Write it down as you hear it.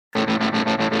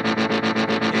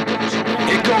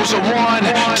goes a 1, 2, 3.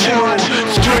 I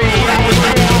was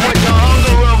born with the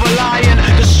hunger of a lion,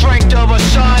 the strength of a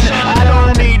sun. I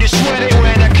don't need to sweat it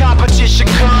when the competition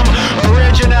come.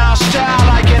 Original style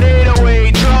like an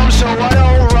 808 drum. So I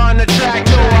don't run the track,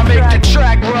 no, I make the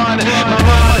track run. My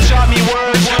mama taught me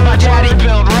words, my daddy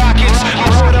built rockets.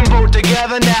 I put them both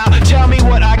together now. Tell me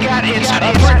what I got. It's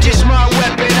a brick is my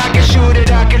weapon. I can shoot it,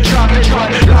 I can drop it, but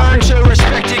learn to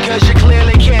respect it, cause you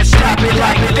clearly can't stop it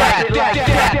like that.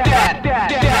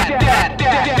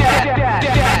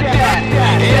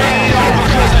 It ain't over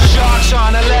cause the shark's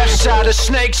on the left side, the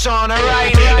snake's on the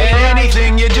right. And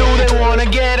anything you do, they wanna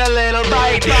get a little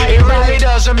bite. It really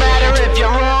doesn't matter if you're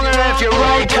wrong or if you're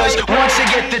right, cause once you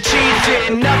get the teeth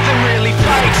in, nothing really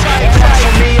fights. If that's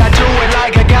for me, I do it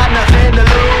like I got nothing to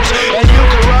lose. And you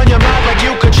can run your mouth like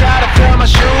you could try to fill my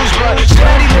shoes, but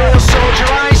steady little soldier,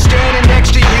 I ain't standing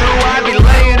next to you. I'd be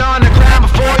laying on the ground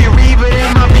before you're even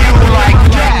in my view like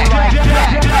that.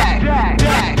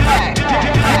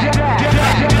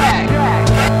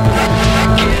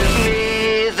 Give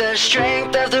me the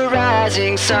strength of the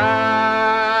rising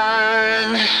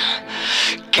sun.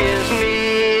 Give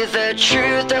me the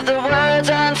truth of the words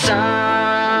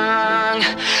unsung.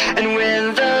 And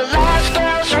when the last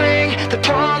bells ring, the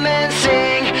poor men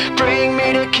sing, bring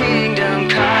me to kingdom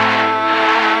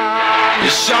come.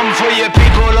 There's something for your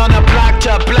people on the block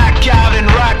to black out and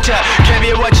rock to give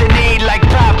you what you need like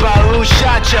Papa who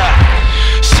shot ya.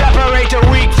 Separate the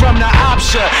weak from the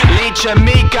obsolete. Your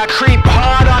meek, I creep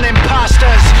hard on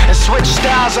imposters and switch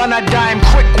styles on a dime.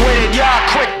 Quick-witted, y'all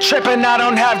quick tripping. I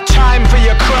don't have time for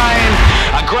your crying.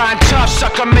 I grind tough,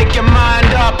 sucker, make your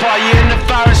mind up. Are you in the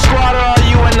firing squad or are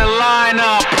you in the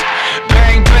lineup?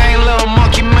 Bang, bang, little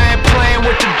monkey man playing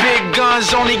with the big guns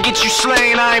only get you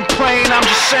slain. I ain't playing, I'm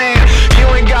just saying you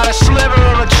ain't got a sliver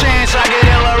of a chance. I get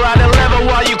iller, I deliver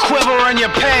while you quiver in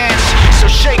your pants. So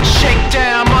shake, shake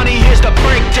down, money, here's the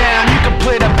breakdown. You can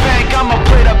play the bank, I'ma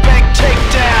play the bank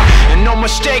takedown. And no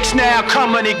mistakes now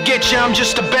coming to get you. I'm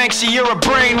just a Banksy, you're a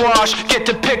brainwash. Get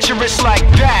the picture, it's like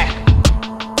that.